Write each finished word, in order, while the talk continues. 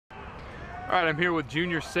All right, I'm here with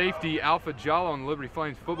junior safety Alpha Jalloh on the Liberty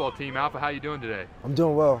Flames football team. Alpha, how are you doing today? I'm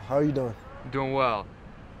doing well. How are you doing? I'm doing well.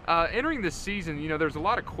 Entering this season, there's a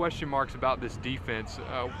lot of question marks about this defense.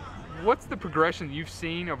 What's the progression you've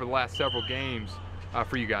seen over the last several games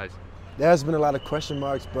for you guys? There has been a lot of question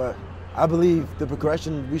marks, but I believe the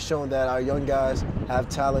progression we've shown that our young guys have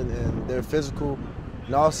talent and they're physical,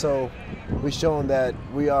 and also we've shown that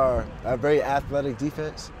we are a very athletic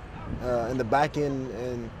defense in the back end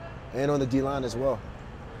and on the D-line as well.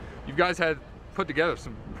 You guys had put together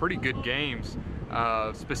some pretty good games,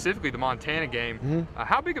 specifically the Montana game. Mm-hmm.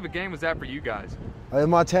 How big of a game was that for you guys? The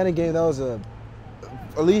Montana game, that was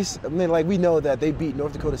we know that they beat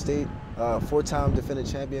North Dakota State, four-time defending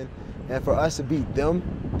champion, and for us to beat them,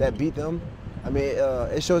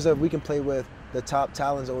 it shows that we can play with the top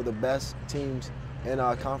talents or the best teams in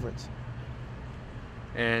our conference.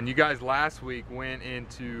 And you guys last week went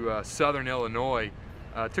into Southern Illinois.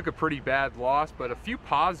 Took a pretty bad loss, but a few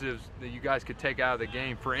positives that you guys could take out of the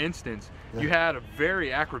game. For instance, you had a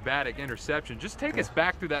very acrobatic interception. Just take us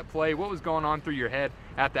back through that play. What was going on through your head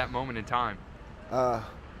at that moment in time?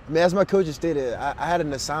 As my coach stated, I had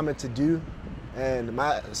an assignment to do, and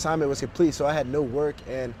my assignment was complete, so I had no work.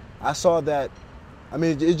 And I saw that,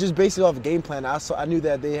 it's just basically off the game plan. I knew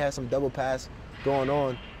that they had some double pass going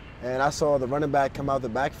on, and I saw the running back come out the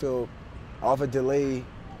backfield off a delay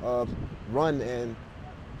run, and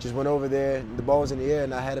just went over there, the ball was in the air,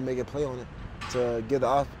 and I had to make a play on it to give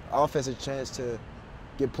the offense a chance to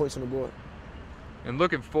get points on the board. And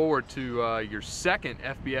looking forward to your second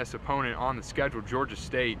FBS opponent on the schedule, Georgia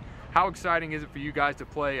State. How exciting is it for you guys to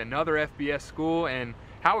play another FBS school, and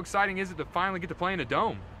how exciting is it to finally get to play in a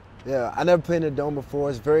dome? Yeah, I never played in a dome before.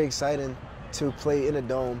 It's very exciting to play in a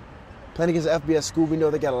dome. Playing against an FBS school, we know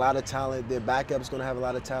they got a lot of talent. Their backup's going to have a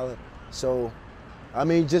lot of talent. So,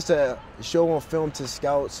 just to show on film to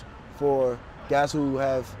scouts for guys who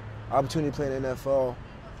have opportunity to play in the NFL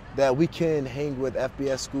that we can hang with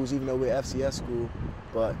FBS schools even though we're FCS school.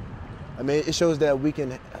 But, it shows that we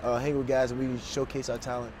can hang with guys and we showcase our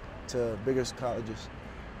talent to bigger colleges.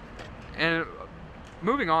 And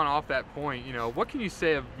moving on off that point, what can you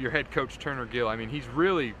say of your head coach, Turner Gill? He's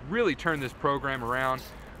really, really turned this program around.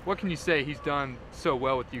 What can you say he's done so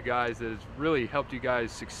well with you guys that has really helped you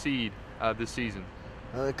guys succeed this season?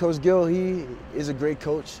 Coach Gill, he is a great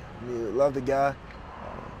coach. I love the guy.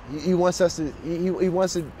 He wants us to. He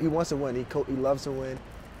wants to win. He loves to win.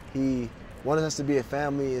 He wants us to be a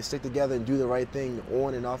family and stick together and do the right thing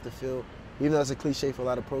on and off the field. Even though it's a cliche for a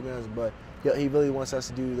lot of programs, but he really wants us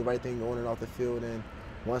to do the right thing on and off the field and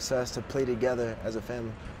wants us to play together as a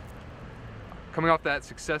family. Coming off that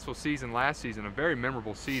successful season last season, a very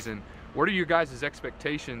memorable season, what are your guys'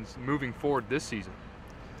 expectations moving forward this season?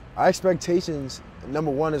 Our expectations,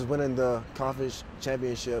 number one, is winning the conference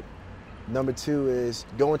championship. Number two is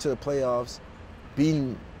going to the playoffs,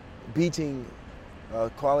 beating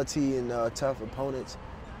quality and tough opponents.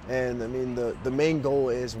 And the main goal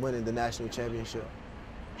is winning the national championship.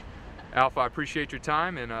 Alpha, I appreciate your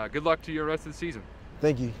time, and good luck to you the rest of the season.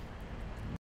 Thank you.